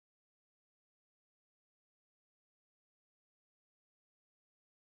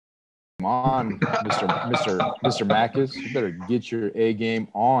on, Mr. Mackes. You better get your A game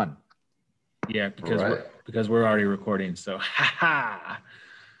on. Yeah, because we're already recording. So,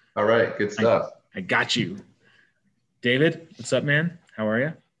 All right, good stuff. I got you, David. What's up, man? How are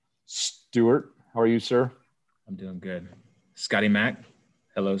you? Stuart, how are you, sir? I'm doing good. Scotty Mack.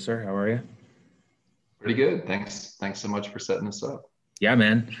 Hello, sir. How are you? Pretty good. Thanks so much for setting this up. Yeah,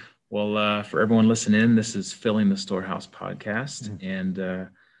 man. Well, for everyone listening, this is Filling the Storehouse podcast, and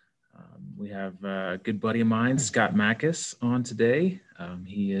we have a good buddy of mine, Scott Mackes, on today.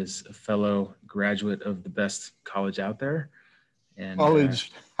 He is a fellow graduate of the best college out there. And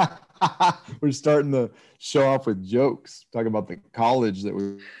college. We're starting the show off with jokes, talking about the college that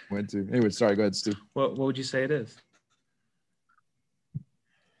we went to. Anyway, sorry, go ahead, Stu. What would you say it is?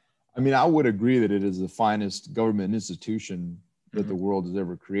 I mean, I would agree that it is the finest government institution that the world has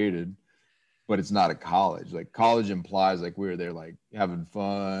ever created, but it's not a college. Like, college implies like we were there like having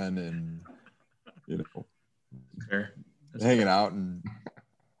fun and, hanging out and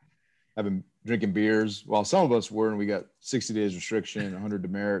drinking beers. Well, some of us were, and we got 60 days restriction, 100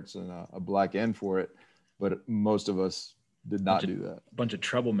 demerits, and a black end for it. But most of us did not do that. A bunch of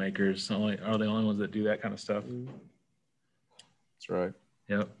troublemakers are the only ones that do that kind of stuff. That's right.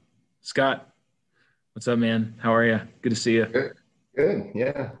 Yep. Scott, what's up, man? How are you? Good to see you. Good.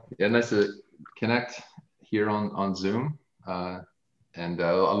 Yeah. Nice to connect here on Zoom. And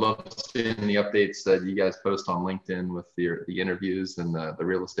I love seeing the updates that you guys post on LinkedIn with the interviews and the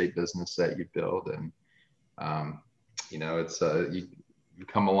real estate business that you build. And, it's you've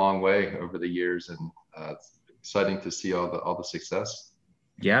come a long way over the years, and it's exciting to see all the success.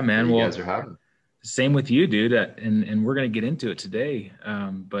 Yeah, man. You guys are having. Same with you, dude. And we're going to get into it today.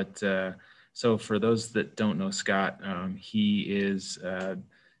 So for those that don't know Scott, he is the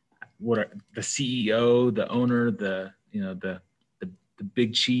CEO, the owner, the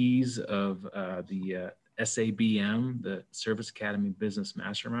big cheese of the SABM, the Service Academy Business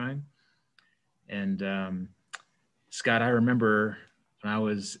Mastermind. And Scott, I remember when I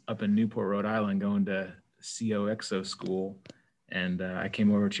was up in Newport, Rhode Island, going to COXO school, and I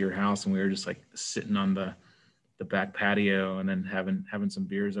came over to your house, and we were just like sitting on the back patio, and then having some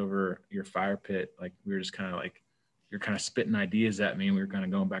beers over your fire pit. Like, we were just kind of like, you're kind of spitting ideas at me, and we were kind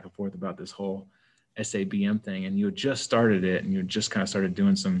of going back and forth about this whole SABM thing. And you had just started it, and you had just kind of started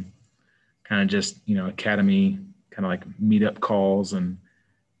doing some kind of just, academy kind of like meetup calls. And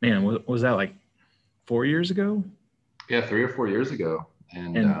man, what was that, like 4 years ago? Yeah, 3 or 4 years ago.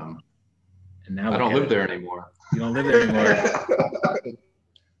 And now I don't live there anymore. You don't live there anymore.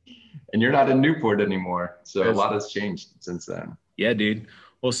 And you're not in Newport anymore. So a lot has changed since then. Yeah, dude.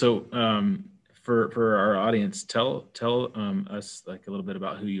 Well, so for our audience, tell us like a little bit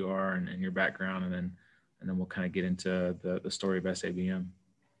about who you are and your background, and then we'll kind of get into the story of SABM.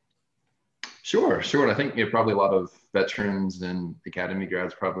 Sure. I think probably a lot of veterans and academy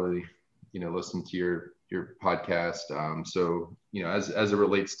grads probably listen to your podcast. So as it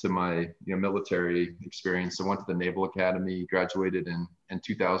relates to my military experience, I went to the Naval Academy, graduated in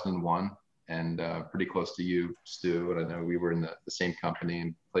 2001, and pretty close to you, Stu. And I know we were in the same company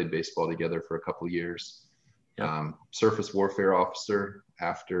and played baseball together for a couple of years. Yep. Surface warfare officer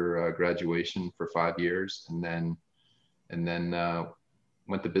after graduation for 5 years, and then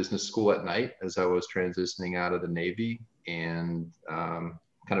went to business school at night as I was transitioning out of the Navy, and kind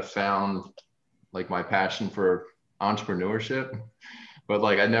of found like my passion for entrepreneurship. But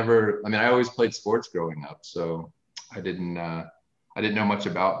like I always played sports growing up, so I didn't know much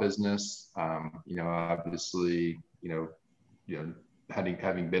about business. Obviously,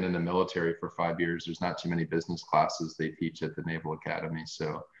 having been in the military for 5 years, there's not too many business classes they teach at the Naval Academy.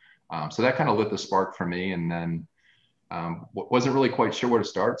 So that kind of lit the spark for me. And then wasn't really quite sure where to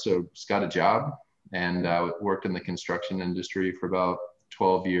start. So just got a job and worked in the construction industry for about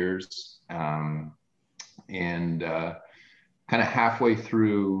 12 years. And kind of halfway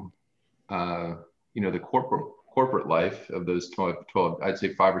through, the corporate life of those 12, I'd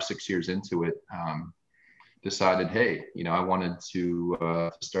say 5 or 6 years into it, decided, hey, I wanted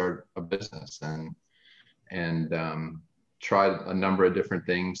to start a business, and tried a number of different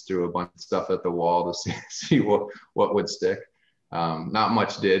things, threw a bunch of stuff at the wall to see what would stick. Not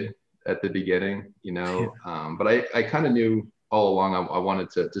much did at the beginning, but I kind of knew all along I wanted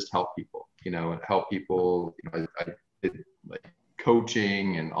to just help people, help people. I did like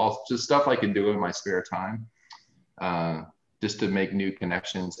coaching and all just stuff I could do in my spare time, just to make new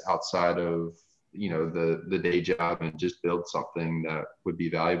connections outside of the day job, and just build something that would be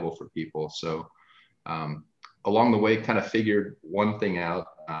valuable for people. So along the way, kind of figured one thing out.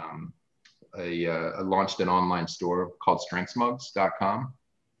 I launched an online store called strengthsmugs.com,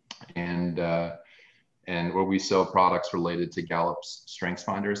 and where we sell products related to Gallup's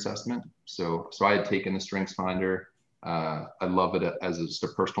StrengthsFinder assessment. So I had taken the StrengthsFinder. I love it as just a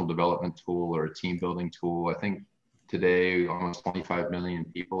personal development tool or a team building tool. I think today almost 25 million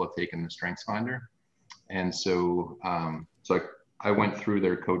people have taken the StrengthsFinder. And so, I went through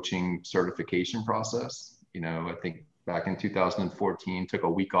their coaching certification process. I think back in 2014, took a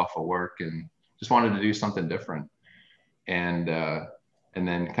week off of work and just wanted to do something different. And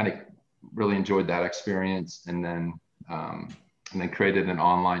then kind of really enjoyed that experience. And then created an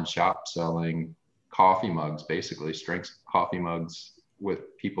online shop selling coffee mugs, basically strengths coffee mugs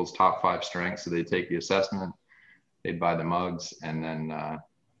with people's top 5 strengths. So they take the assessment, they'd buy the mugs, and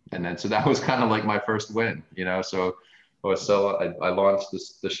then so that was kind of like my first win, So I launched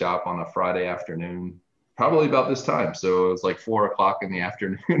the shop on a Friday afternoon, probably about this time. So it was like 4:00 in the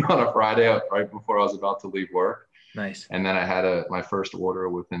afternoon on a Friday, right before I was about to leave work. Nice. And then I had my first order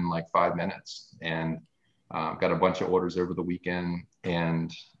within like 5 minutes, and got a bunch of orders over the weekend,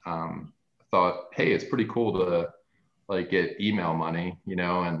 and thought, hey, it's pretty cool to like get email money,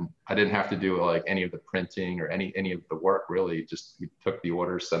 and I didn't have to do like any of the printing or any of the work really. Just we took the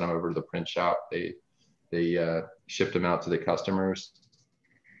orders, sent them over to the print shop. They shipped them out to the customers.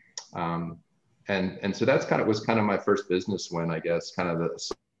 And so that's was kind of my first business win, I guess, kind of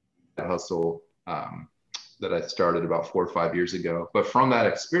the hustle that I started about 4 or 5 years ago. But from that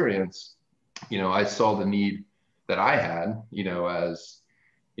experience, I saw the need that I had, as,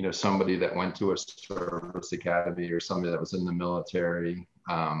 somebody that went to a service academy or somebody that was in the military,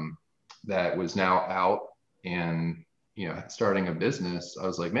 that was now out and, starting a business. I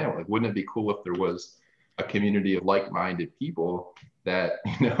was like, man, like, wouldn't it be cool if there was a community of like-minded people that,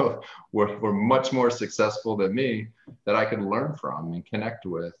 were much more successful than me, that I could learn from and connect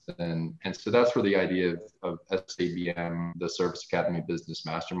with. And so that's where the idea of SABM, the Service Academy Business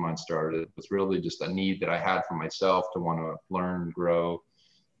Mastermind, started. It was really just a need that I had for myself to want to learn, grow,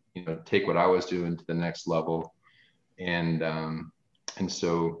 take what I was doing to the next level. And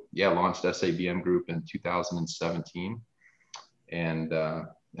so, launched SABM Group in 2017 and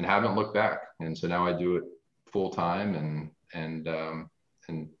haven't looked back. And so now I do it full time, and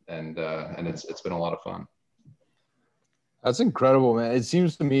it's been a lot of fun. That's incredible, man. It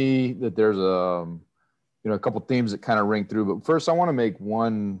seems to me that there's a couple themes that kind of ring through, but first I want to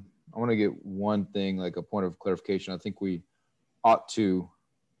get one thing, like a point of clarification. I think we ought to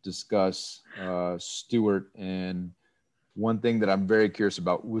discuss Stewart, and one thing that I'm very curious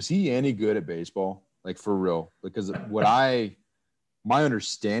about, was he any good at baseball? Like, for real? Because my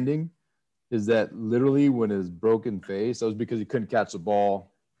understanding is that literally when his broken face, that was because he couldn't catch the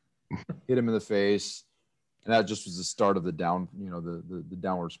ball, hit him in the face, and that just was the start of the the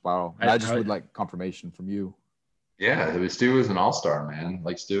downward spiral. And I just would like confirmation from you. Yeah, Stu was an all-star, man.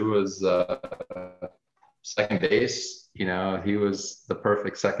 Like, Stu was second base. He was the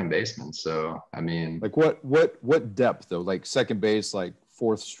perfect second baseman. So, I mean, like what depth though? Like second base, like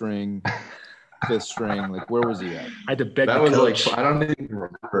 4th string, 5th string. Like, where was he at? I had to beg that the was coach. Like, I don't even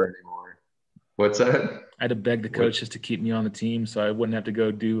remember anymore. What's that? I had to beg the coach just to keep me on the team, so I wouldn't have to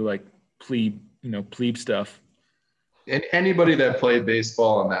go do like plebe stuff. And anybody that played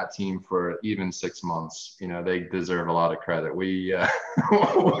baseball on that team for even 6 months, they deserve a lot of credit. We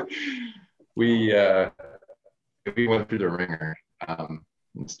went through the ringer. And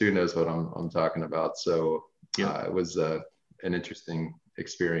Stu knows what I'm talking about. So it was an interesting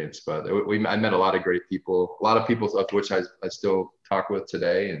experience. But I met a lot of great people, a lot of people of which I still talk with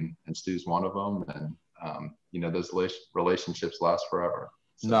today, and Stu's one of them. And those relationships last forever.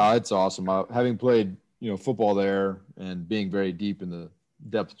 So. No, it's awesome. Having played football there and being very deep in the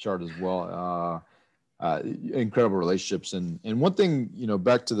depth chart as well, incredible relationships. And one thing,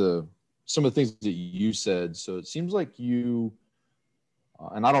 back to some of the things that you said. So it seems like you,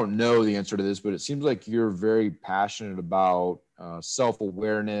 and I don't know the answer to this, but it seems like you're very passionate about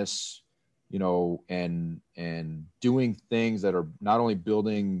self-awareness, and doing things that are not only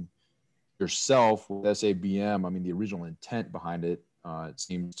building yourself with SABM. I mean, the original intent behind it, it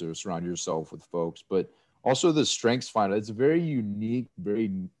seems to surround yourself with folks, but also the StrengthsFinder. It's a very unique,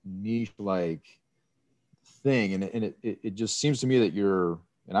 very niche like thing. And it just seems to me that you're,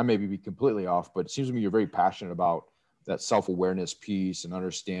 and I may be completely off, but it seems to me you're very passionate about that self-awareness piece and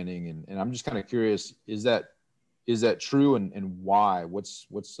understanding. And I'm just kind of curious, is that true, and why? What's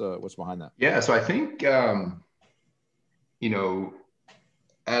behind that? Yeah. So I think,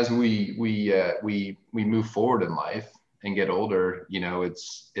 as we move forward in life and get older,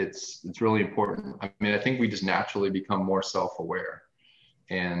 it's really important. I mean, I think we just naturally become more self-aware,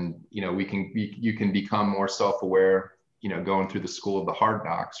 and you can become more self-aware going through the school of the hard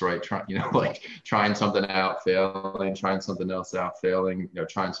knocks, right? Like trying something out, failing, trying something else out, failing,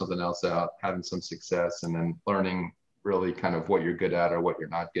 trying something else out, having some success, and then learning really kind of what you're good at or what you're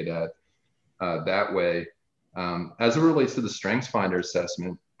not good at that way. As it relates to the Strengths Finder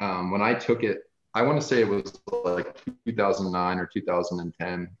assessment, when I took it, I want to say it was like 2009 or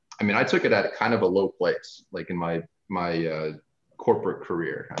 2010. I mean, I took it at kind of a low place, like in my corporate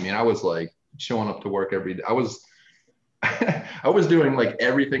career. I mean, I was like showing up to work every day. I was doing like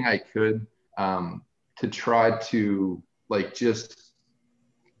everything I could to try to like just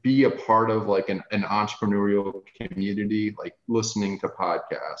be a part of like an entrepreneurial community, like listening to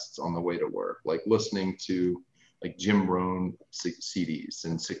podcasts on the way to work, like listening to like Jim Rohn CDs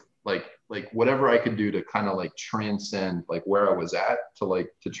and like whatever I could do to kind of like transcend like where I was at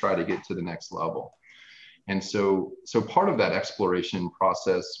to try to get to the next level. And so part of that exploration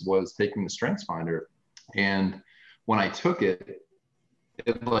process was taking the Strengths Finder. And when I took it,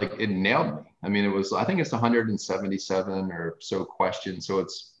 it nailed me. I mean, I think it's 177 or so questions. So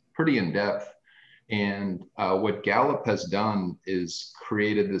it's pretty in depth. And what Gallup has done is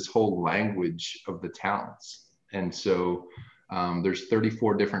created this whole language of the talents. And so there's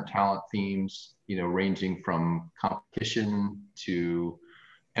 34 different talent themes, ranging from competition to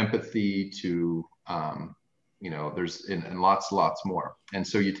empathy to, there's and lots more. And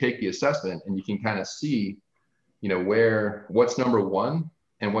so you take the assessment and you can kind of see, what's number 1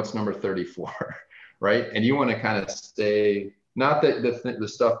 and what's number 34, right? And you want to kind of stay, not that the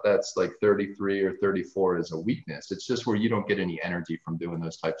stuff that's like 33 or 34 is a weakness. It's just where you don't get any energy from doing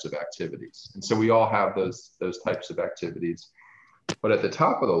those types of activities. And so we all have those types of activities. But at the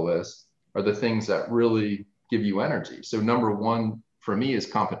top of the list are the things that really give you energy. So number 1 for me is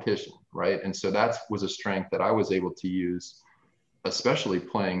competition, right? And so that was a strength that I was able to use, especially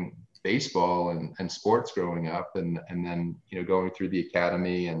playing baseball and sports growing up, and then going through the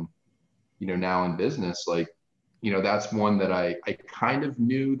academy and now in business. Like that's one that I kind of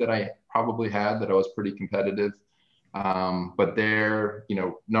knew that I probably had, that I was pretty competitive, but there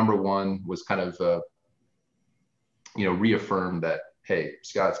number 1 was kind of reaffirmed that, hey,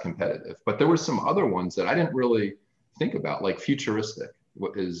 Scott's competitive. But there were some other ones that I didn't really think about, like futuristic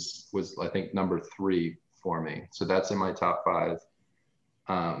was I think number 3 for me. So that's in my top 5.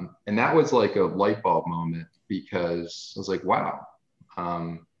 And that was like a light bulb moment, because I was like, wow,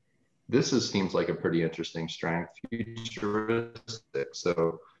 this seems like a pretty interesting strength, futuristic.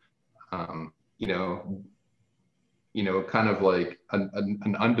 So, kind of like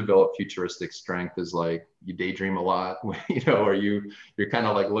an undeveloped futuristic strength is like you daydream a lot, or you're kind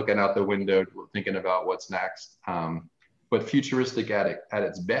of like looking out the window thinking about what's next. But futuristic at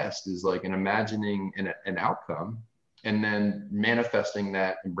its best is like an imagining an outcome and then manifesting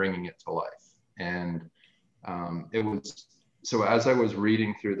that and bringing it to life. And so as I was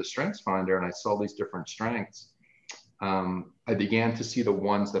reading through the Strengths Finder and I saw these different strengths, I began to see the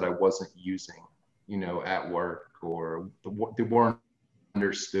ones that I wasn't using, at work, or they weren't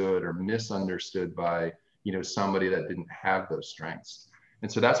understood or misunderstood by, somebody that didn't have those strengths.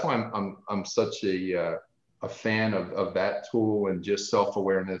 And so that's why I'm such a fan of that tool and just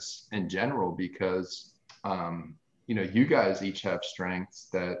self-awareness in general, because, you guys each have strengths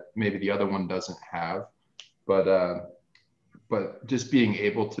that maybe the other one doesn't have, but just being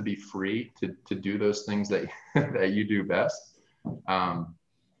able to be free to do those things that that you do best,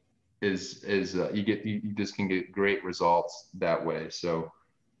 you just can get great results that way. So,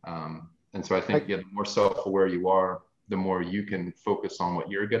 and so I think the more self-aware you are, the more you can focus on what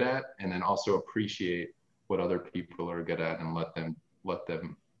you're good at, and then also appreciate what other people are good at and let them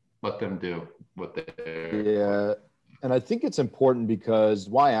do what they're. Yeah. And I think it's important, because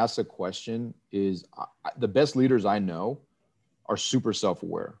why I ask the question is the best leaders I know are super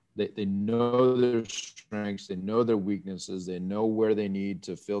self-aware. They know their strengths, they know their weaknesses, they know where they need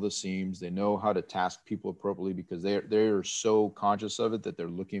to fill the seams, they know how to task people appropriately, because they're so conscious of it that they're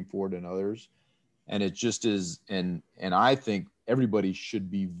looking for it in others. And it just is, and I think everybody should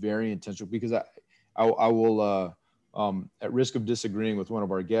be very intentional, because I will, at risk of disagreeing with one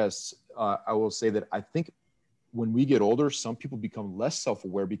of our guests, I will say that I think when we get older, some people become less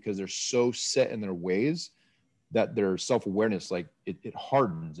self-aware because they're so set in their ways that their self-awareness, like it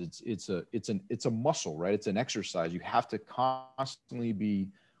hardens. It's a muscle, right? It's an exercise. You have to constantly be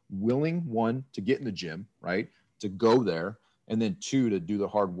willing, 1, to get in the gym, right? To go there. And then 2, to do the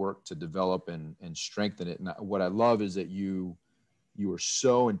hard work to develop and strengthen it. And what I love is that you were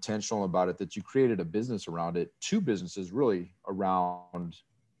so intentional about it that you created a business around it, 2 businesses really around,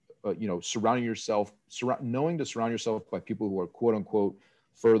 surrounding yourself, knowing to surround yourself by people who are quote unquote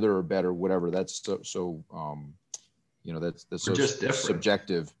further or better, whatever. That's so you know, that's so just different.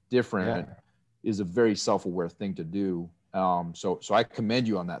 subjective, different, is a very self-aware thing to do. So I commend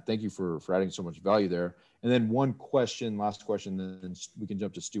you on that. Thank you for adding so much value there. And then last question, then we can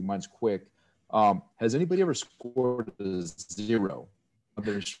jump to Stu. Mine's quick. Has anybody ever scored a 0 on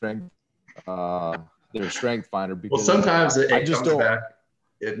their strength finder? Because well, sometimes it comes back.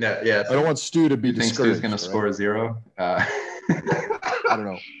 I don't want Stu to be discouraged. Stu's going to score a 0? I don't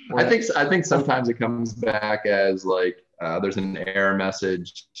know. I think sometimes it comes back as like there's an error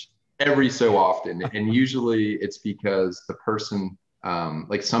message every so often, and usually it's because the person,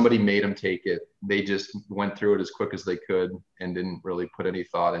 like somebody made them take it. They just went through it as quick as they could and didn't really put any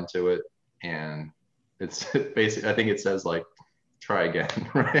thought into it. And it's basically, I think it says like, try again,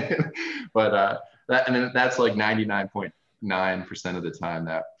 right? But that's like 99.9% of the time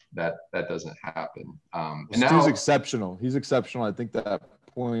that doesn't happen. And Stu's exceptional. He's exceptional. I think that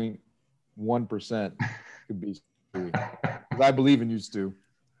 0.1% could be Stu. I believe in you, Stu.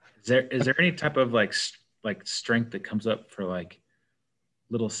 Is there any type of like strength that comes up for like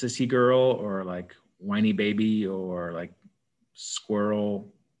little sissy girl or like whiny baby or like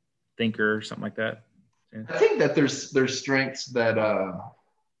squirrel thinker, something like that? Yeah. I think that there's strengths that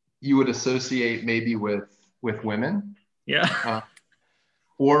you would associate maybe with women,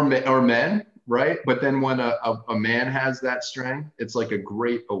 or men, right? But then when a man has that strength, it's like a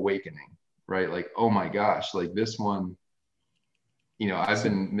great awakening, right? Like, oh my gosh, like this one, you know, I've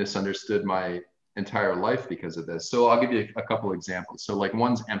been misunderstood my entire life because of this. So I'll give you a couple examples. So like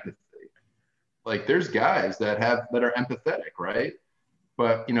one's empathy. Like there's guys that are empathetic, right?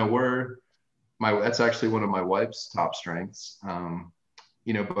 But you know, that's actually one of my wife's top strengths.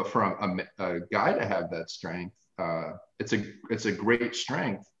 You know, but for a guy to have that strength, it's a great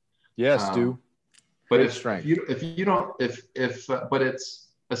strength. Yes, Stu. But but it's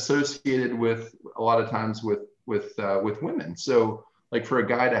associated with a lot of times with women. So like for a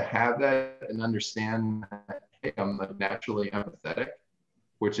guy to have that and understand that, hey, I'm like naturally empathetic,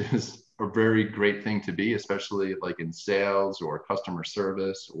 which is a very great thing to be, especially like in sales or customer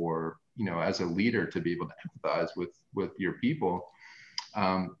service, or, you know, as a leader, to be able to empathize with your people.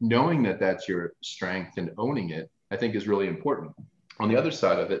 Knowing that that's your strength and owning it, I think is really important. On the other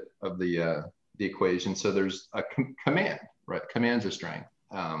side of it, of the equation, so there's a command, right? Command's a strength.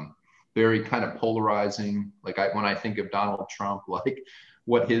 Very kind of polarizing. Like when I think of Donald Trump, like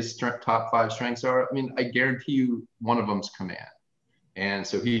what his top 5 strengths are, I mean, I guarantee you one of them's command. And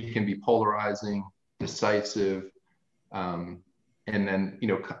so he can be polarizing, decisive, and then, you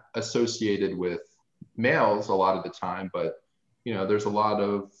know, associated with males a lot of the time, but you know, there's a lot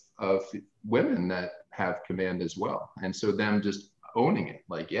of women that have command as well. And so them just owning it,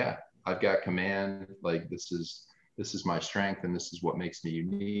 like, yeah, I've got command, like this is my strength and this is what makes me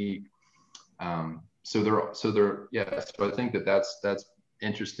unique. So I think that's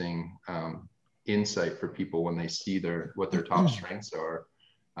interesting insight for people when they see what their top strengths are,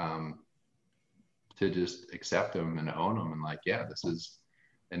 to just accept them and own them and like, yeah, this is,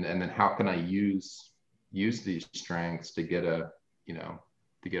 and then how can I use these strengths to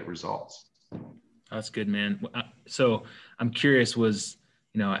get results. That's good, man. So I'm curious, was,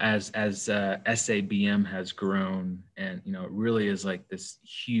 you know, as SABM has grown and, you know, it really is like this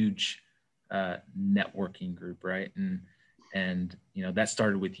huge networking group, right? And, you know, that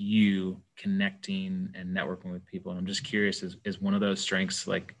started with you connecting and networking with people. And I'm just curious, is one of those strengths,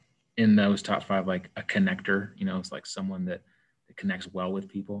 like in those top 5, like a connector, you know, it's like someone that connects well with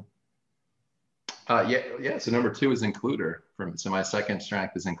people? Yeah. So number 2 is includer. So my second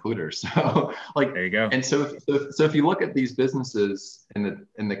strength is includer. So like, there you go. And so if you look at these businesses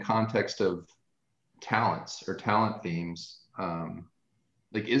in the context of talents or talent themes,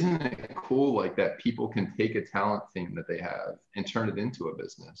 like, isn't it cool like that people can take a talent theme that they have and turn it into a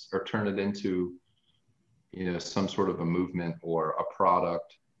business, or turn it into, you know, some sort of a movement or a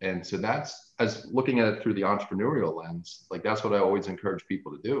product. And so that's, as looking at it through the entrepreneurial lens, like that's what I always encourage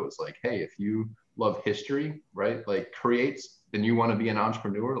people to do. Is like, hey, if you love history, right? Like and you want to be an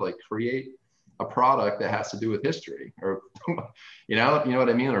entrepreneur, like create a product that has to do with history, or, you know what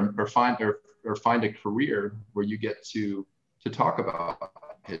I mean? Or find a career where you get to talk about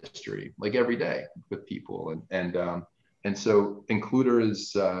history, like every day with people. And so includer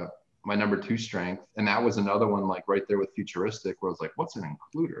is, my number 2 strength. And that was another one, like right there with futuristic, where I was like, what's an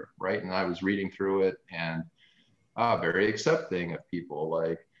includer, right? And I was reading through it and very accepting of people,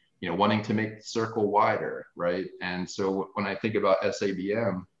 like, you know, wanting to make the circle wider, right? And so when I think about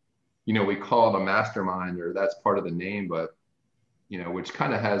SABM, you know, we call it a mastermind, or that's part of the name, but, you know, which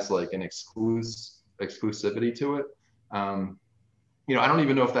kind of has like an exclusivity to it. You know, I don't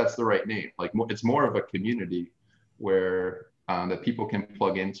even know if that's the right name. Like, it's more of a community where that people can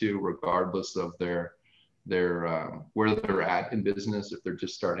plug into regardless of their where they're at in business, if they're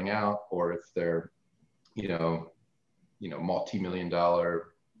just starting out or if they're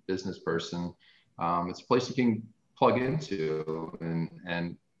multi-million-dollar business person. It's a place you can plug into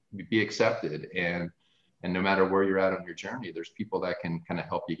and be accepted, and no matter where you're at on your journey, there's people that can kind of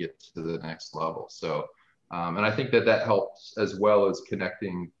help you get to the next level. So and I think that helps as well as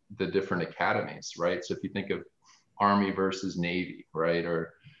connecting the different academies, right? So if you think of Army versus Navy, right,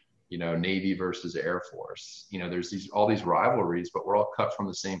 or Navy versus Air Force, there's all these rivalries, but we're all cut from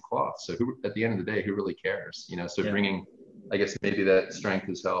the same cloth. So who, at the end of the day, who really cares? So bringing, I guess maybe that strength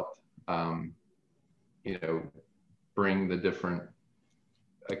has helped, bring the different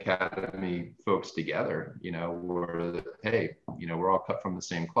academy folks together, where hey, we're all cut from the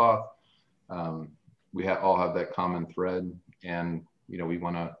same cloth. We all have that common thread, and we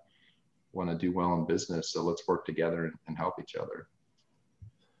want to do well in business. So let's work together and help each other.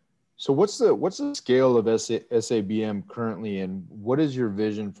 So what's the scale of SABM currently, and what is your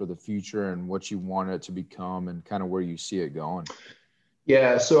vision for the future and what you want it to become and kind of where you see it going?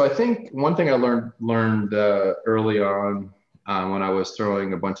 Yeah, so I think one thing I learned early on when I was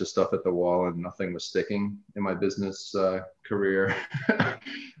throwing a bunch of stuff at the wall and nothing was sticking in my business career,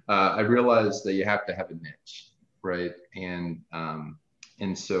 I realized that you have to have a niche, right? And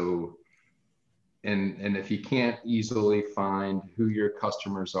so if you can't easily find who your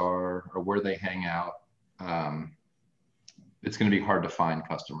customers are or where they hang out, it's going to be hard to find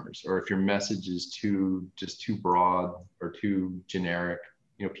customers. Or if your message is too broad or too generic,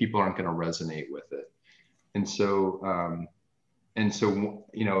 people aren't going to resonate with it. And so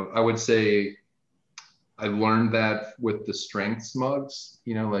I would say I learned that with the strengths mugs,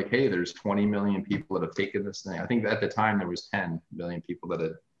 like, hey, there's 20 million people that have taken this thing. I think at the time there was 10 million people that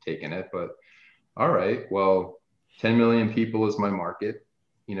had taken it, but all right, well, 10 million people is my market.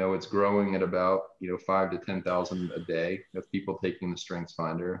 It's growing at about, 5 to 10,000 a day of people taking the Strengths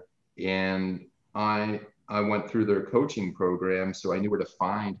Finder. And I went through their coaching program, so I knew where to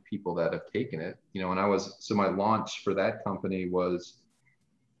find people that have taken it. So my launch for that company was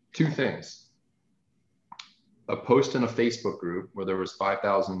two things: a post in a Facebook group where there was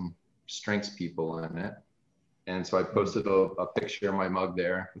 5,000 strengths people in it. And so I posted a picture of my mug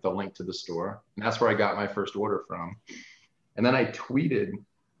there with a link to the store. And that's where I got my first order from. And then I tweeted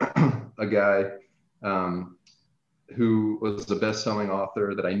a guy who was the best-selling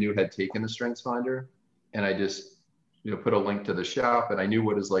author that I knew had taken the Strengths Finder. And I just, put a link to the shop, and I knew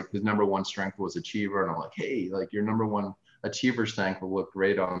what his number one strength was Achiever. And I'm like, hey, your number one Achiever strength will look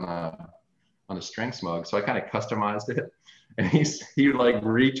great on a strengths mug. So I kind of customized it, and he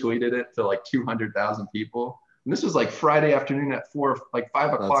retweeted it to 200,000 people. And this was Friday afternoon at 5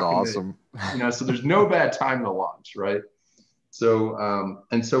 o'clock. That's awesome. So there's no bad time to launch, right? So,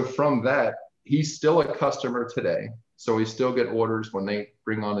 and so from that, he's still a customer today. So we still get orders when they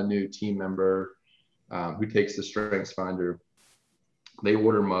bring on a new team member who takes the Strengths Finder. They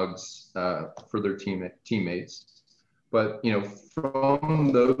order mugs for their teammates. But,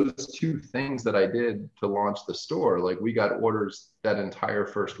 from those two things that I did to launch the store, we got orders that entire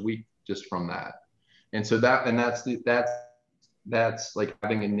first week just from that. And so that's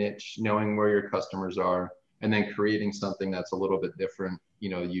having a niche, knowing where your customers are, and then creating something that's a little bit different,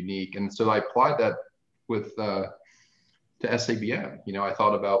 unique. And so I applied that to SABM. I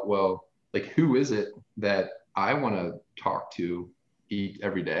thought about, well, who is it that I want to talk to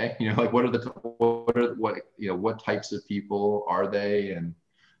every day? What types of people are they, and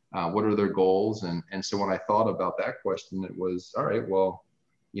what are their goals? And so when I thought about that question, it was, all right, well,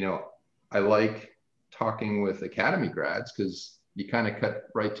 I like talking with academy grads because you kind of cut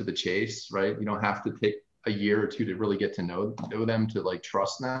right to the chase, right? You don't have to take a year or two to really get to know them, to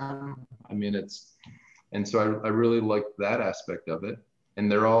trust them. I mean, and so I really liked that aspect of it, and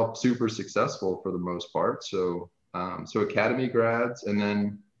they're all super successful for the most part. So academy grads, and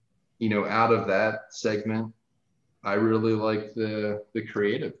then, out of that segment, I really like the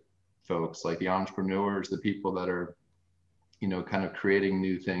creative folks, the entrepreneurs, the people that are, kind of creating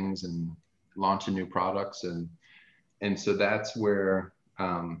new things and launching new products. And so that's where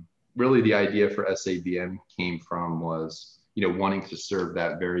really the idea for SABM came from, was, wanting to serve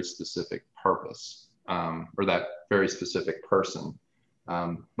that very specific purpose, or that very specific person.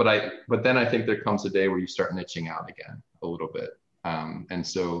 But then I think there comes a day where you start niching out again a little bit. And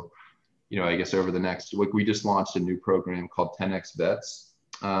so, I guess over the next, we just launched a new program called 10X Vets,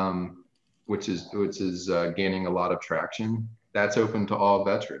 which is gaining a lot of traction. That's open to all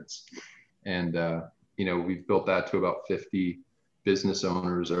veterans. And, we've built that to about 50 business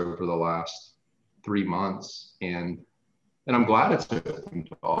owners over the last 3 months, and I'm glad it's open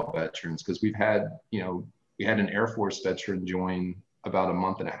to all veterans, because we had an Air Force veteran join about a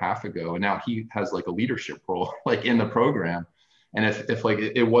month and a half ago, and now he has like a leadership role like in the program. And if like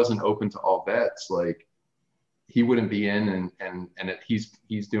it wasn't open to all vets, like he wouldn't be in, and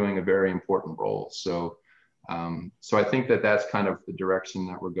he's doing a very important role. So so I think that's kind of the direction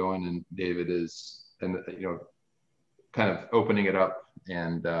that we're going, and David is, and kind of opening it up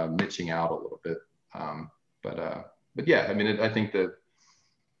and niching out a little bit. But yeah, I mean, I think that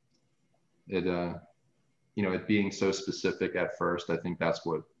it being so specific at first, I think that's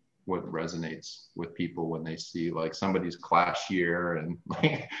what resonates with people when they see like somebody's class year, and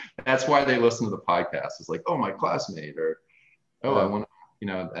like that's why they listen to the podcast. It's like, oh, my classmate, or oh, I want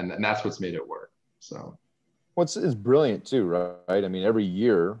to, and that's what's made it work. So what's is brilliant too, right? I mean, every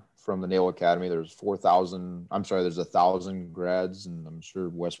year from the Naval Academy, there's 1,000 grads, and I'm sure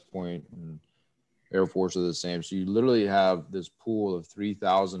West Point and Air Force are the same. So you literally have this pool of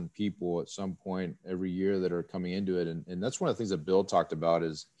 3,000 people at some point every year that are coming into it. And that's one of the things that Bill talked about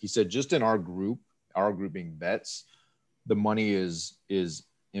is he said, just in our group being vets, the money is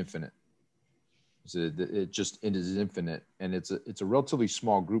infinite. So it is infinite. And it's a relatively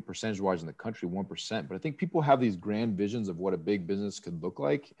small group percentage wise in the country, 1%. But I think people have these grand visions of what a big business could look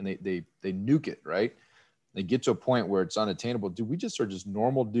like, and they nuke it, right? They get to a point where it's unattainable. Dude, we just are just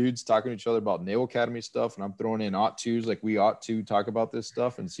normal dudes talking to each other about Naval Academy stuff. And I'm throwing in ought to's, like we ought to talk about this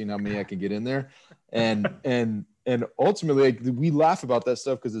stuff and seeing how many I can get in there. And ultimately, like, we laugh about that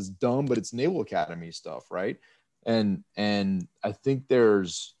stuff because it's dumb, but it's Naval Academy stuff. Right. And I think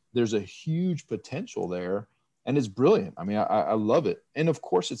there's a huge potential there, and it's brilliant. I mean, I love it. And of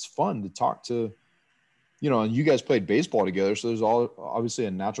course it's fun to talk to, and you guys played baseball together. So there's obviously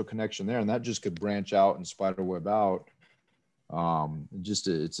a natural connection there, and that just could branch out and spider web out.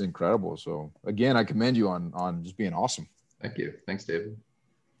 It's incredible. So again, I commend you on just being awesome. Thank you. Thanks, David.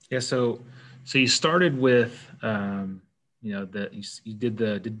 Yeah. So you started with, did you do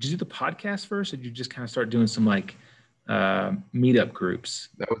the podcast first, or did you just kind of start doing some like meetup groups?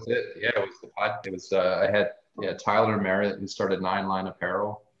 That was it. Yeah. It was the pod. It was, I had Tyler Merritt, who started 9 Line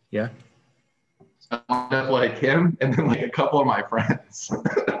Apparel. Yeah. Like him, and then like a couple of my friends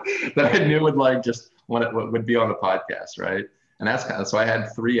that I knew would like just would be on the podcast, right? And that's kind of, so I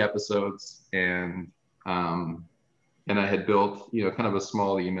had 3 episodes, and I had built kind of a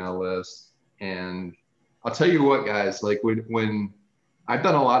small email list. And I'll tell you what, guys, like when I've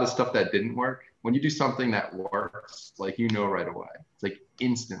done a lot of stuff that didn't work, when you do something that works, like right away, it's like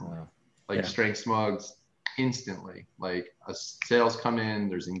instantly, like Strength Smugs, instantly, like a sales come in,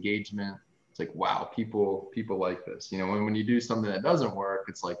 there's engagement. It's like, wow, people like this. When you do something that doesn't work,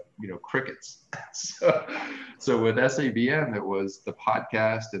 it's like, crickets. So with SABM, it was the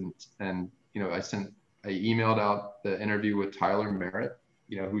podcast, and I emailed out the interview with Tyler Merritt,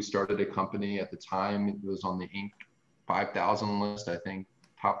 who started a company at the time. It was on the Inc. 5,000 list, I think,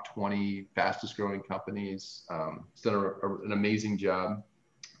 top 20 fastest growing companies. He's done an amazing job,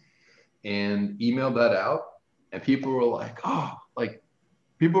 and emailed that out, and people were like, oh, like,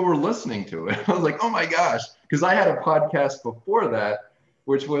 people were listening to it. I was like, oh my gosh, because I had a podcast before that,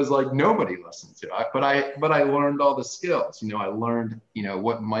 which was like nobody listened to. But I learned all the skills. I learned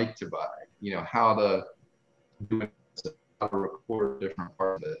what mic to buy, how to do it, how to record different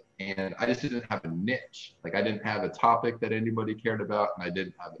parts of it. And I just didn't have a niche. Like I didn't have a topic that anybody cared about, and I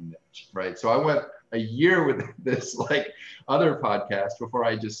didn't have a niche, right? So I went a year with this like other podcast before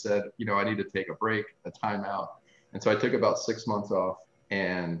I just said, I need to take a break, a timeout. And so I took about 6 months off,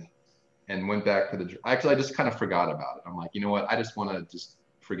 and went back to I just kind of forgot about it. I'm like, you know what? I just want to just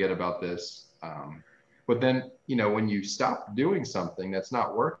forget about this. But then, when you stop doing something that's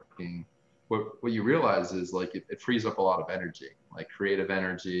not working, what you realize is like it frees up a lot of energy, like creative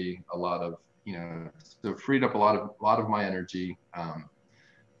energy, a lot of, so it freed up a lot of my energy.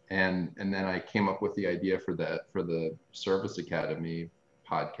 And then I came up with the idea for the Service Academy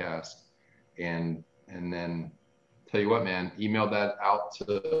podcast, and then tell you what, man, emailed that out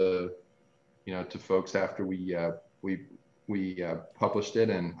to folks after we published it,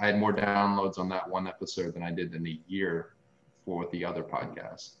 and I had more downloads on that one episode than I did in a year for the other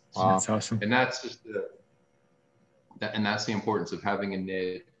podcast. So, that's awesome. And that's just that's the importance of having a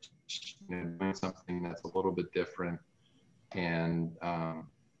niche, doing something that's a little bit different, and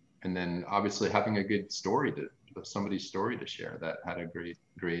then obviously having a good story somebody's story to share that had a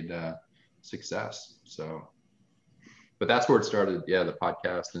great success. So. But that's where it started, the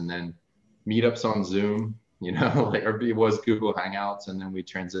podcast, and then meetups on Zoom, like it was Google Hangouts, and then we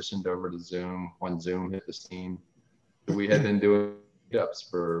transitioned over to Zoom when Zoom hit the scene. We had been doing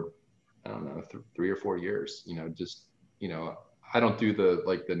meetups for I don't know, 3 or 4 years, just, I don't do the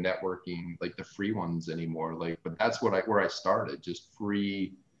networking, like the free ones anymore. But that's where I started, just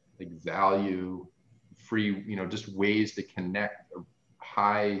free, value, free, just ways to connect a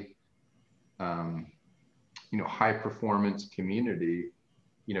high, high performance community,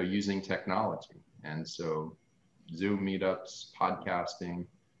 using technology. And so Zoom meetups, podcasting,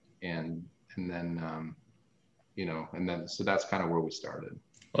 and then, so that's kind of where we started.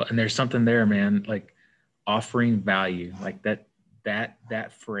 Well, and there's something there, man, like offering value, like that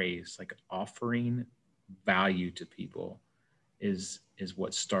phrase, like offering value to people is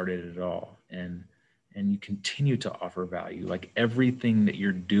what started it all. And you continue to offer value. Like everything that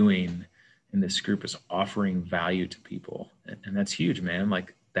you're doing in this group is offering value to people. And that's huge, man.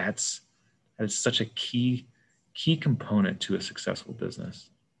 Like that's such a key component to a successful business.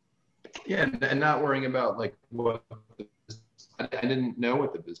 Yeah. And not worrying about what I didn't know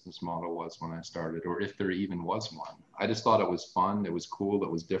what the business model was when I started, or if there even was one. I just thought it was fun. It was cool.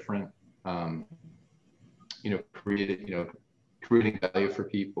 It was different. Creating value for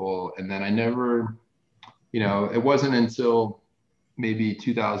people. And then I never, it wasn't until maybe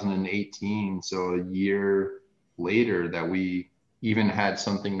 2018, so a year later, that we even had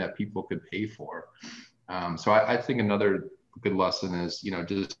something that people could pay for. So I think another good lesson is,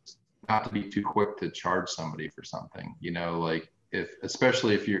 just not to be too quick to charge somebody for something,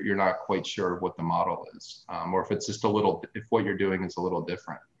 especially if you're not quite sure what the model is, or if it's just if what you're doing is a little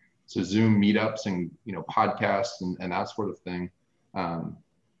different. So Zoom meetups and, podcasts and that sort of thing. I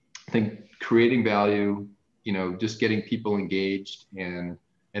think creating value, just getting people engaged and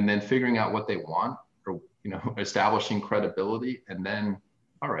then figuring out what they want, or, establishing credibility, and then,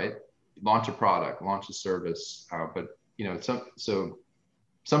 all right, launch a product, launch a service. But, so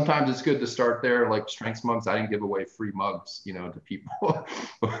sometimes it's good to start there, like Strengths Mugs. I didn't give away free mugs, to people.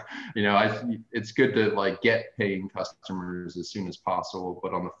 It's good to get paying customers as soon as possible.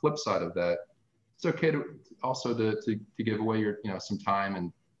 But on the flip side of that, it's okay to also to give away your, some time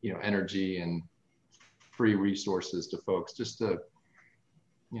and, energy and free resources to folks, just to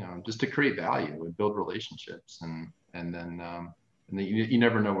create value and build relationships. And then you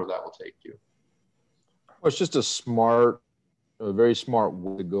never know where that will take you. Well, it's just a very smart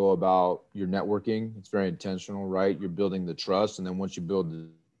way to go about your networking. It's very intentional, right? You're building the trust. And then once you build the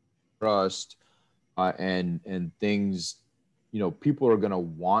trust and things, people are going to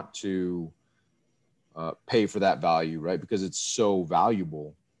want to pay for that value, right? Because it's so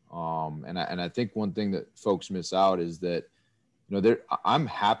valuable. And I think one thing that folks miss out is that, I'm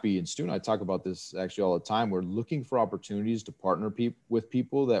happy, and Stu and I talk about this actually all the time. We're looking for opportunities to partner with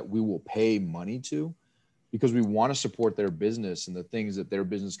people that we will pay money to, because we want to support their business and the things that their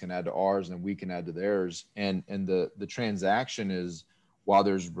business can add to ours and we can add to theirs. And the transaction is, while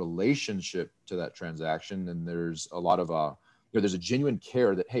there's relationship to that transaction, and there's a lot of there's a genuine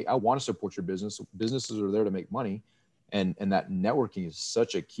care that, hey, I want to support your business. Businesses are there to make money. And that networking is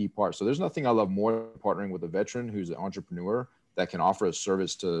such a key part. So there's nothing I love more than partnering with a veteran who's an entrepreneur that can offer a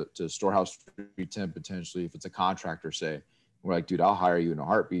service to Storehouse 310, potentially, if it's a contractor, say. We're like, dude, I'll hire you in a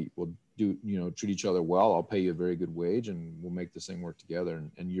heartbeat. We'll treat each other well. I'll pay you a very good wage, and we'll make this thing work together.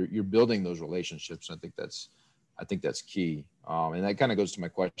 And you're building those relationships. And I think that's key. And that kind of goes to my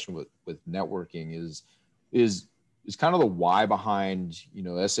question with networking is kind of the why behind,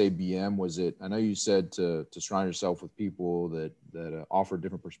 SABM. Was it, I know you said to surround yourself with people that offer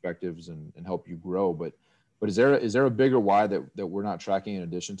different perspectives and help you grow, but is there a bigger why that we're not tracking in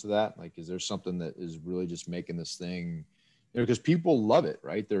addition to that? Like, is there something that is really just making this thing, because people love it,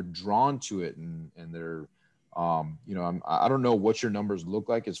 right? They're drawn to it, and they're, I don't know what your numbers look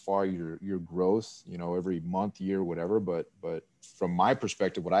like as far as your growth, every month, year, whatever. But from my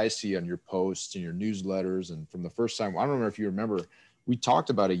perspective, what I see on your posts and your newsletters, and from the first time, I don't remember if you remember, we talked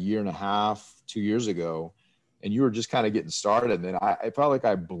about a year and a half, 2 years ago, and you were just kind of getting started. And then I felt like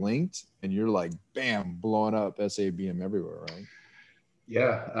I blinked, and you're like, bam, blowing up SABM everywhere, right?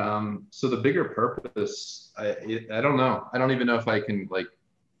 Yeah. So the bigger purpose, I don't know. I don't even know if I can,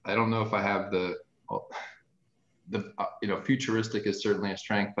 I don't know if I have the futuristic is certainly a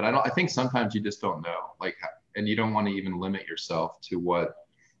strength, but I think sometimes you just don't know, and you don't want to even limit yourself to what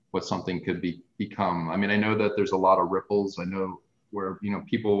something could become. I mean, I know that there's a lot of ripples. I know where,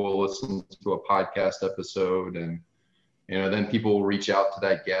 people will listen to a podcast episode, and, then people will reach out to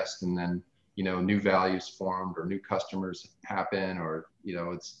that guest, and then, new values formed, or new customers happen, or,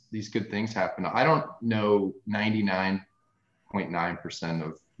 it's these good things happen. I don't know 99.9%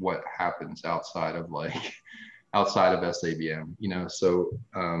 of what happens outside of SABM, so,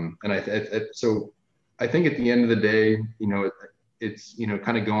 and so I think at the end of the day, it's, you know,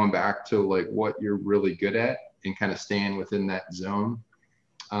 kind of going back to like what you're really good at and kind of staying within that zone.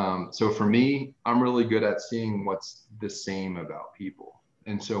 So for me, I'm really good at seeing what's the same about people.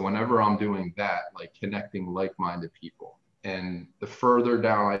 And so whenever I'm doing that, like connecting like-minded people, and the further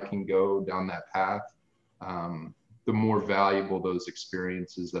down I can go down that path, the more valuable those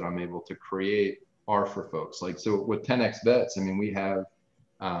experiences that I'm able to create are for folks. Like, so with 10X Vets, I mean, we have,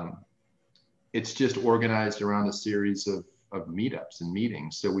 it's just organized around a series of meetups and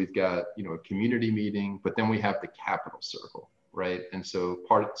meetings. So we've got, you know, a community meeting, but then we have the capital circle, right? And so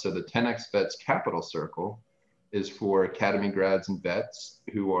the 10X Vets capital circle is for academy grads and vets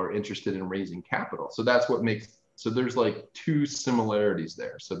who are interested in raising capital. So that's what makes, so there's like two similarities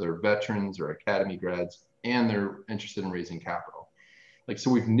there. So they're veterans or academy grads, and they're interested in raising capital. Like,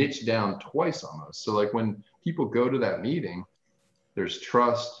 so we've niched down twice almost. So like when people go to that meeting, there's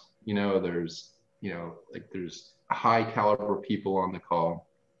trust, you know, there's, you know, like there's high caliber people on the call,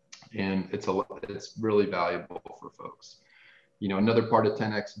 and it's really valuable for folks. You know, another part of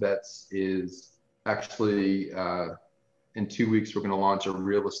 10X Vets is actually in 2 weeks, we're going to launch a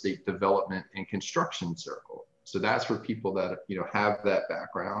real estate development and construction circle. So that's for people that, you know, have that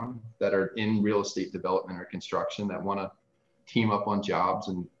background, that are in real estate development or construction, that want to team up on jobs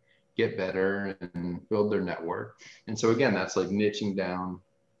and get better and build their network. And so again, that's like niching down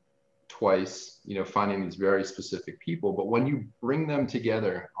twice, you know, finding these very specific people. But when you bring them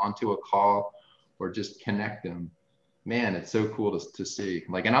together onto a call or just connect them, man, it's so cool to see.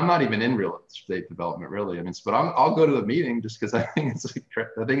 Like, and I'm not even in real estate development really. I mean, but I'll go to the meeting just because I think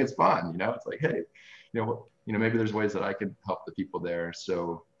it's fun. You know, it's like, hey, you know, maybe there's ways that I could help the people there.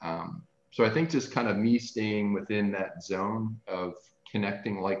 So, so I think just kind of me staying within that zone of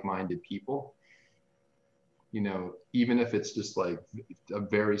connecting like-minded people, you know, even if it's just like a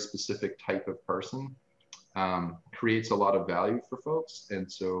very specific type of person, creates a lot of value for folks.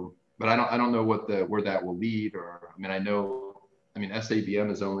 And so, but I don't know where that will lead. Or, I mean,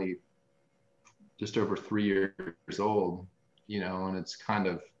 SABM is only just over 3 years old, you know, and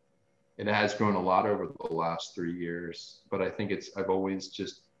it has grown a lot over the last 3 years. But I think I've always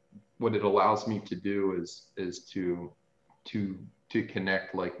just, what it allows me to do is to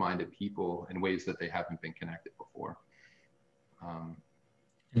connect like-minded people in ways that they haven't been connected before.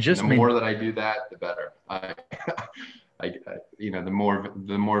 The more that I do that, the better. You know, the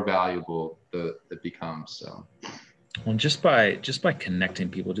more valuable it becomes. So, well, just by connecting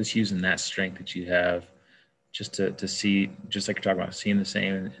people, just using that strength that you have, just to see, just like you're talking about, seeing the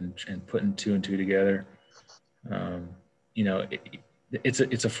same and putting two and two together. You know,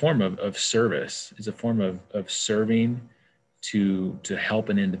 it's a form of service. It's a form of serving to help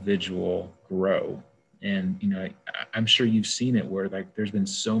an individual grow. And, you know, I'm sure you've seen it where like there's been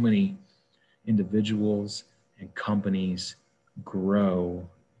so many individuals and companies grow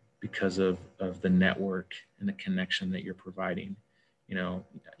because of the network and the connection that you're providing. You know,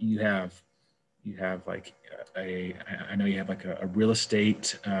 you have like I know you have like a real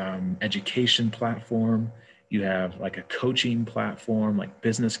estate education platform. You have like a coaching platform, like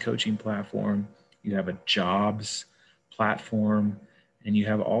business coaching platform. You have a jobs platform, and you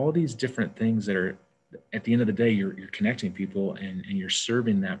have all these different things that are, at the end of the day, you're connecting people and you're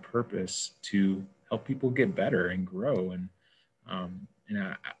serving that purpose to help people get better and grow. And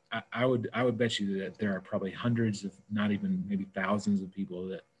I would bet you that there are probably hundreds, if not even maybe thousands of people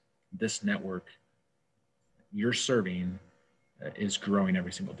that this network you're serving is growing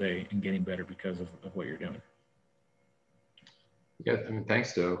every single day and getting better because of what you're doing. Yeah, I mean,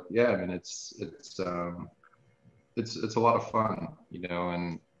 thanks, Joe. Yeah, I mean, it's a lot of fun, you know,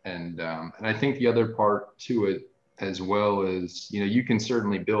 and I think the other part to it as well is, you know, you can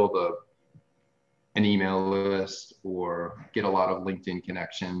certainly build an email list or get a lot of LinkedIn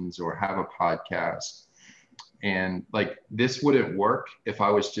connections or have a podcast. And like, this wouldn't work if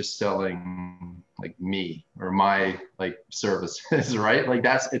I was just selling like me or my like services, right? Like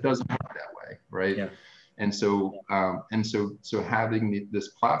it doesn't work that way, right? Yeah. And so having this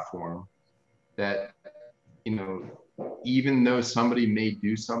platform that, you know, even though somebody may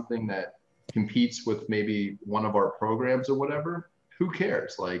do something that competes with maybe one of our programs or whatever, who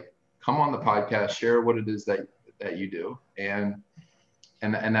cares? Like, come on the podcast, share what it is that you do, and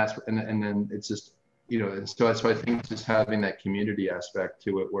then it's just, you know, and so I think just having that community aspect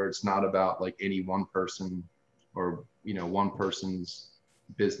to it, where it's not about like any one person or, you know, one person's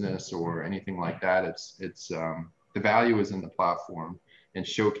business or anything like that. It's the value is in the platform and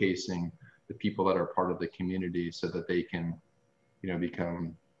showcasing the people that are part of the community so that they can, you know,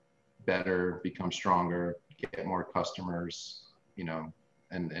 become better, become stronger, get more customers, you know,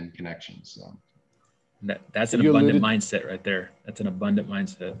 and connections. So. That's an abundant mindset right there. That's an abundant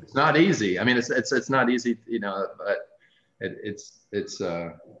mindset. It's not easy. I mean, it's not easy, you know, but it's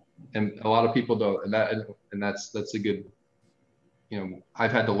and a lot of people don't, and that's a good, you know,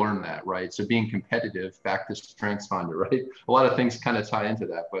 I've had to learn that, right? So being competitive, back to StrengthsFinder, right? A lot of things kind of tie into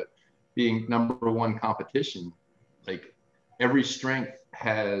that, but being number one competition, like every strength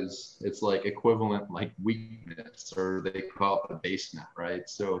has its like equivalent like weakness, or they call it the basement, right?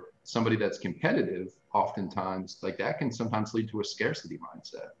 So somebody that's competitive, oftentimes like that can sometimes lead to a scarcity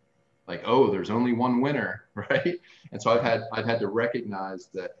mindset. Like, oh, there's only one winner, right? And so I've had to recognize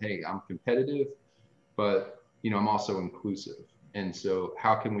that, hey, I'm competitive, but you know, I'm also inclusive. And so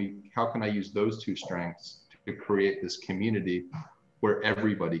how can I use those two strengths to create this community where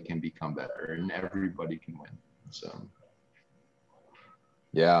everybody can become better and everybody can win? So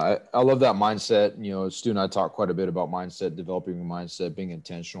yeah, I love that mindset. You know, Stu and I talk quite a bit about mindset, developing a mindset, being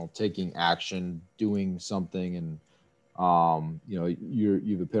intentional, taking action, doing something. And, you know,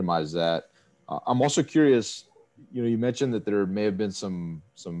 you've epitomized that. I'm also curious, you know, you mentioned that there may have been some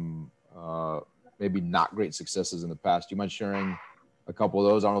maybe not great successes in the past. Do you mind sharing a couple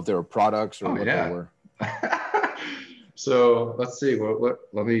of those? I don't know if they were products or what they were. So let's see.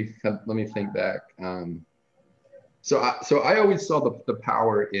 Let me think back. So I always saw the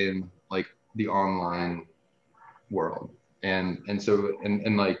power in like the online world, and so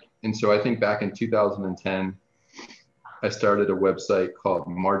I think back in 2010, I started a website called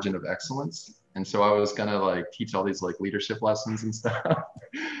Margin of Excellence, and so I was gonna like teach all these like leadership lessons and stuff.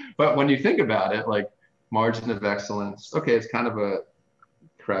 But when you think about it, like Margin of Excellence, okay, it's kind of a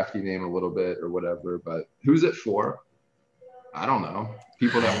crafty name a little bit or whatever, but who's it for? I don't know.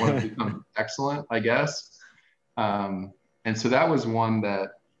 People that want to become excellent, I guess. And so that was one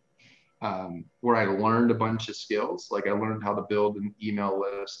that where I learned a bunch of skills. Like I learned how to build an email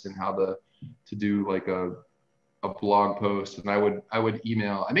list and how to do like a blog post. And I would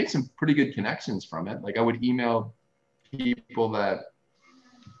email. I made some pretty good connections from it. Like I would email people that,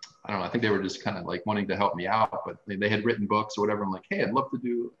 I don't know, I think they were just kind of like wanting to help me out, but they had written books or whatever. I'm like, hey, I'd love to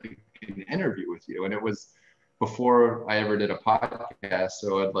do like an interview with you. And it was before I ever did a podcast.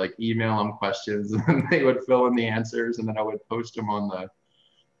 So I'd like email them questions and they would fill in the answers, and then I would post them on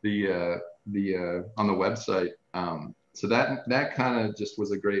the website. So that kind of just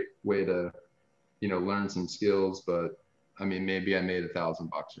was a great way to, you know, learn some skills. But I mean, maybe I made $1,000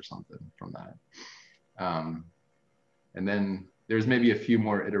 or something from that. And then there's maybe a few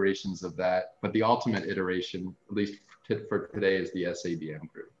more iterations of that, but the ultimate iteration, at least for today, is the SABM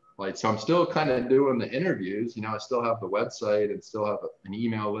Group. Like, so I'm still kind of doing the interviews, you know, I still have the website and still have an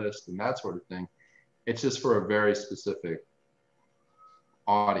email list and that sort of thing. It's just for a very specific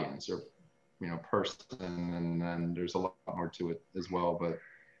audience or, you know, person. And then there's a lot more to it as well. But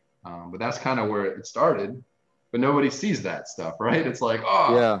that's kind of where it started, but nobody sees that stuff, right? It's like,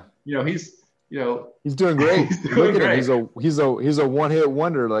 oh, yeah, you know, he's doing great. He's doing great. He's a one-hit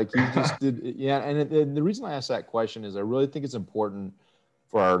wonder. Like he just did. Yeah. And the reason I asked that question is I really think it's important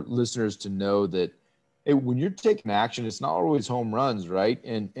for our listeners to know that when you're taking action, it's not always home runs, right?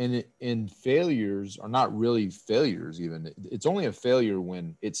 And failures are not really failures. Even it's only a failure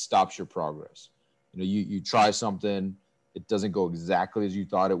when it stops your progress. You know, you try something, it doesn't go exactly as you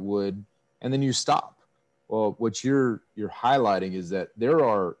thought it would, and then you stop. Well, what you're highlighting is that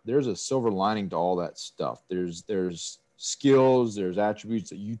there's a silver lining to all that stuff. There's skills, there's attributes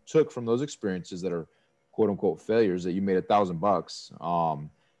that you took from those experiences that are quote unquote failures that you made $1,000.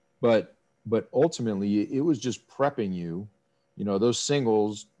 But ultimately it was just prepping you, you know, those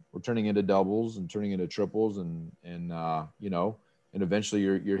singles were turning into doubles and turning into triples and you know, and eventually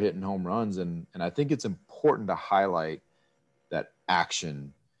you're hitting home runs. And I think it's important to highlight that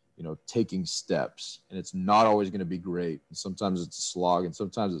action, you know, taking steps, and it's not always going to be great. And sometimes it's a slog and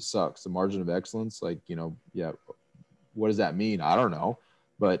sometimes it sucks. The margin of excellence, like, you know, yeah. What does that mean? I don't know,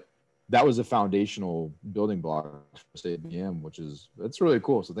 but that was a foundational building block for SABM, that's really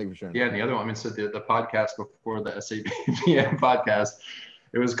cool. So thank you for sharing. Yeah. And the other one, I mean, so the podcast before the SABM podcast,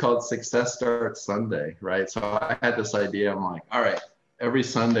 it was called Success Starts Sunday, right? So I had this idea. I'm like, all right, every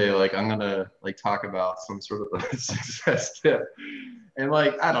Sunday, like I'm going to like talk about some sort of a success tip. And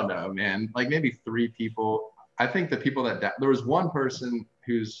like, I don't know, man, like maybe 3 people. I think the people there was one person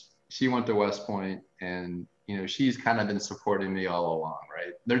she went to West Point, and you know, she's kind of been supporting me all along,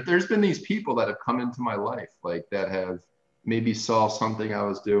 right? There's been these people that have come into my life, like that have maybe saw something I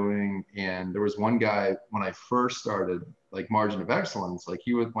was doing. And there was one guy when I first started, like Margin of Excellence, like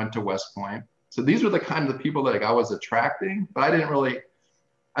he went to West Point. So these were the kind of people that like, I was attracting, but I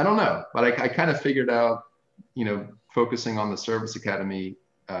don't know, but I kind of figured out, you know, focusing on the Service Academy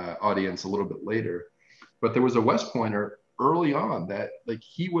audience a little bit later, but there was a West Pointer early on that like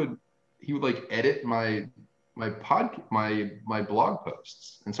he would like edit my blog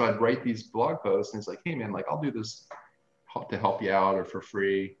posts. And so I'd write these blog posts and it's like, hey man, like I'll do this to help you out or for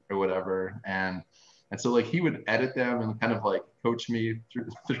free or whatever. And so like he would edit them and kind of like coach me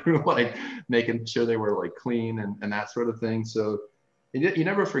through like making sure they were like clean and that sort of thing. So you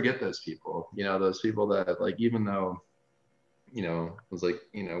never forget those people, those people that like, even though, it was like,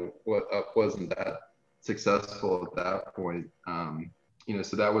 what wasn't that successful at that point.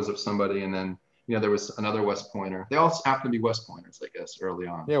 So that was somebody. And then, there was another West Pointer. They all happen to be West Pointers, I guess, early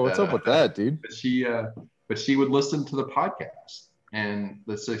on. Yeah. What's up with that, dude? But she would listen to the podcast and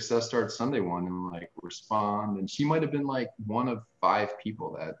the Success Starts Sunday one and like respond. And she might've been like one of 5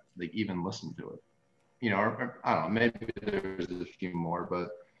 people that like even listened to it, or I don't know, maybe there's a few more,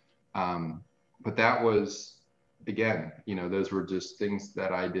 but that was, again, those were just things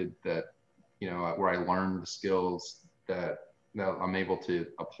that I did that, where I learned the skills that I'm able to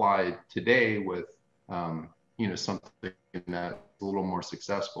apply today with, something that's a little more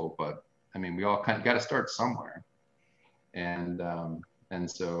successful. But I mean, we all kind of got to start somewhere. And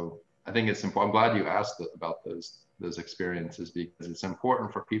so I think it's important. I'm glad you asked about those experiences, because it's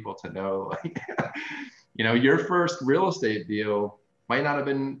important for people to know, like, your first real estate deal might not have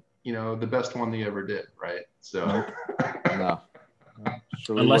been, the best one you ever did. Right. So no.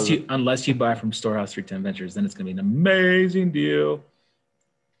 Unless you buy from Storehouse 310 Ventures, then it's going to be an amazing deal.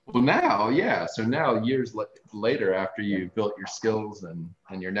 Well, now, yeah. So now, years later, after you built your skills and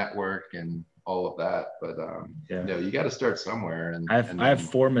your network and all of that, but you got to start somewhere. And I have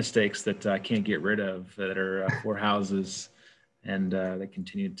 4 mistakes that I can't get rid of that are 4 houses, and they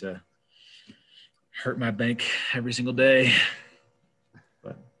continue to hurt my bank every single day.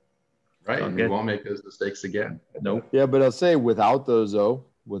 But right, you won't make those mistakes again. Nope. Yeah, but I'll say without those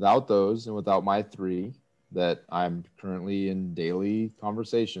and without my 3 that I'm currently in daily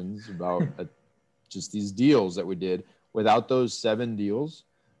conversations about just these deals that we did, without those 7 deals,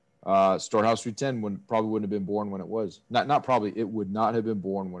 Storehouse 310 probably wouldn't have been born when it was. Not probably, it would not have been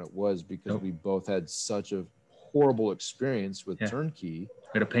born when it was, because we both had such a horrible experience with turnkey.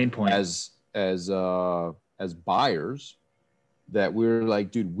 We had a pain point as buyers, that we were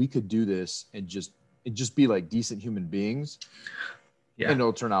like, dude, we could do this and just be like decent human beings, and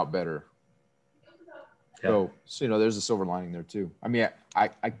it'll turn out better. So there's a silver lining there too. I mean, I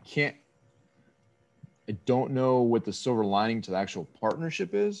don't know what the silver lining to the actual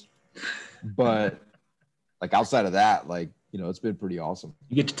partnership is, but like outside of that, like, it's been pretty awesome.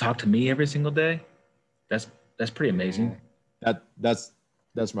 You get to talk to me every single day. That's pretty amazing. That's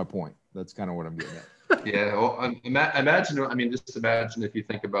my point. That's kind of what I'm getting at. Yeah. Well, imagine, just imagine if you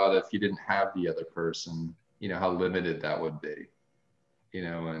think about if you didn't have the other person, how limited that would be,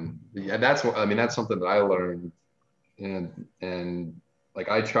 and that's something that I learned. And like,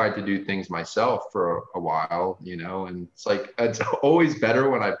 I tried to do things myself for a while, and it's like, it's always better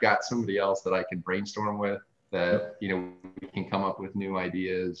when I've got somebody else that I can brainstorm with, that, we can come up with new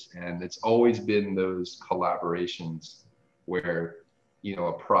ideas. And it's always been those collaborations where,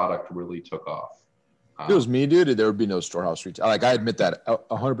 a product really took off. If it was me, dude, there would be no Storehouse retail. Like, I admit that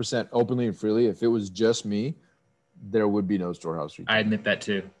 100% openly and freely. If it was just me, there would be no Storehouse retail. I admit that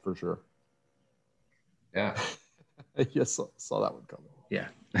too, for sure. Yeah. Yes, saw that one coming. Yeah.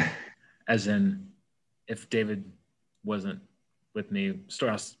 As in, if David wasn't with me,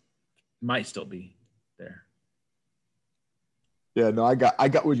 Storehouse might still be there. Yeah, no, I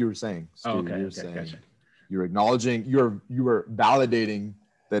got what you were saying, Steve. Okay, you were saying, gotcha. You're acknowledging, you were validating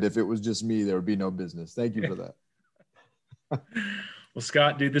that if it was just me, there would be no business. Thank you for that. Well,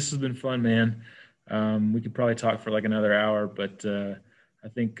 Scott, dude, this has been fun, man. We could probably talk for like another hour, but I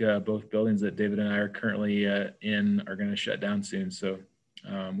think both buildings that David and I are currently in are going to shut down soon. So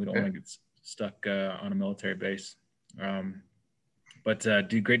we don't want to get stuck on a military base. But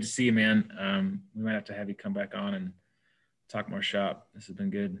dude, great to see you, man. We might have to have you come back on and talk more shop. This has been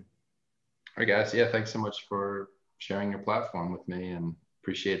good. All right, guys. Yeah, thanks so much for sharing your platform with me, and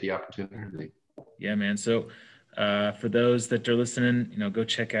appreciate the opportunity. Yeah, man. So for those that are listening, go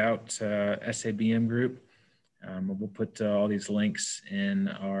check out SABM Group. We'll put all these links in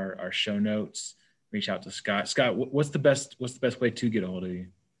our show notes. Reach out to Scott. Scott, what's the best way to get a hold of you?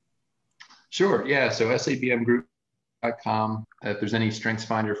 Sure. Yeah. So SABMgroup.com. If there's any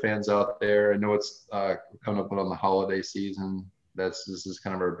StrengthsFinder fans out there, I know it's coming up on the holiday season. This is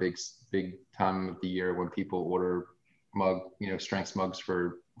kind of our big time of the year when people order strengths mugs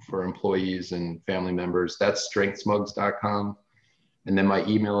for employees and family members. That's strengthsmugs.com. And then my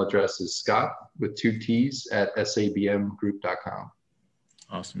email address is Scott with 2 T's at SABMgroup.com.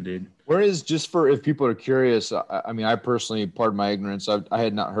 Awesome, dude. Where is, just for if people are curious, I mean, I personally, pardon my ignorance, I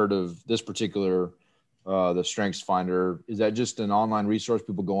had not heard of this particular the Strengths Finder. Is that just an online resource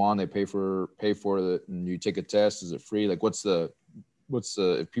people go on, they pay for it, and you take a test? Is it free? Like, what's the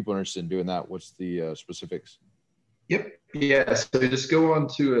if people are interested in doing that, what's the specifics? Yep. Yeah. So just go on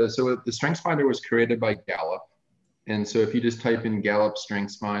to so the Strengths Finder was created by Gallup, and so if you just type in Gallup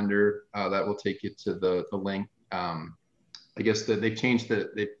Strengths Finder, that will take you to the link. I guess that they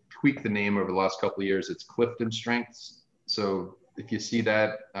tweaked the name over the last couple of years. It's Clifton Strengths. So if you see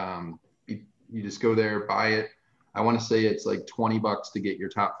that, you just go there, buy it. I want to say it's like $20 to get your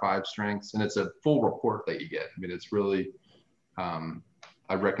top 5 strengths, and it's a full report that you get. I mean, it's really,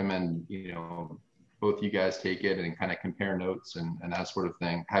 I recommend, both you guys take it and kind of compare notes and that sort of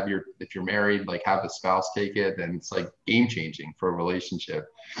thing. If you're married, like have a spouse take it, and it's like game changing for a relationship.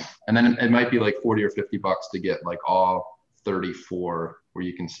 And then it might be like $40 or $50 to get like all 34, where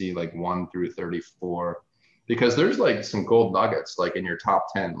you can see like 1 through 34, because there's like some gold nuggets like in your top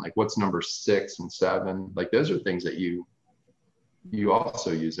 10, like what's number 6 and 7, like those are things that you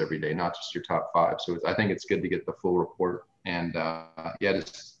also use every day, not just your top 5. So I think it's good to get the full report, and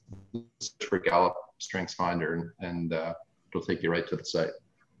just search for Gallup Strengths Finder, and it'll take you right to the site.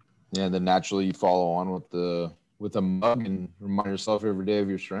 Yeah, and then naturally you follow on with a mug and remind yourself every day of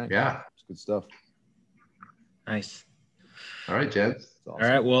your strength. Yeah, it's good stuff. Nice. All right, gents. Awesome. All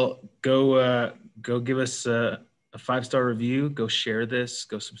right, well, go give us a 5-star review. Go share this.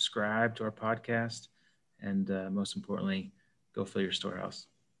 Go subscribe to our podcast, and most importantly, go fill your storehouse.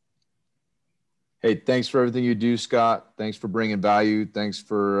 Hey, thanks for everything you do, Scott. Thanks for bringing value. Thanks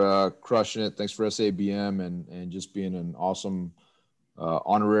for crushing it. Thanks for SABM and just being an awesome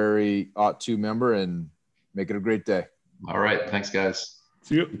honorary OT member, and make it a great day. All right. Thanks, guys.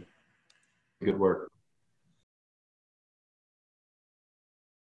 See you. Good work.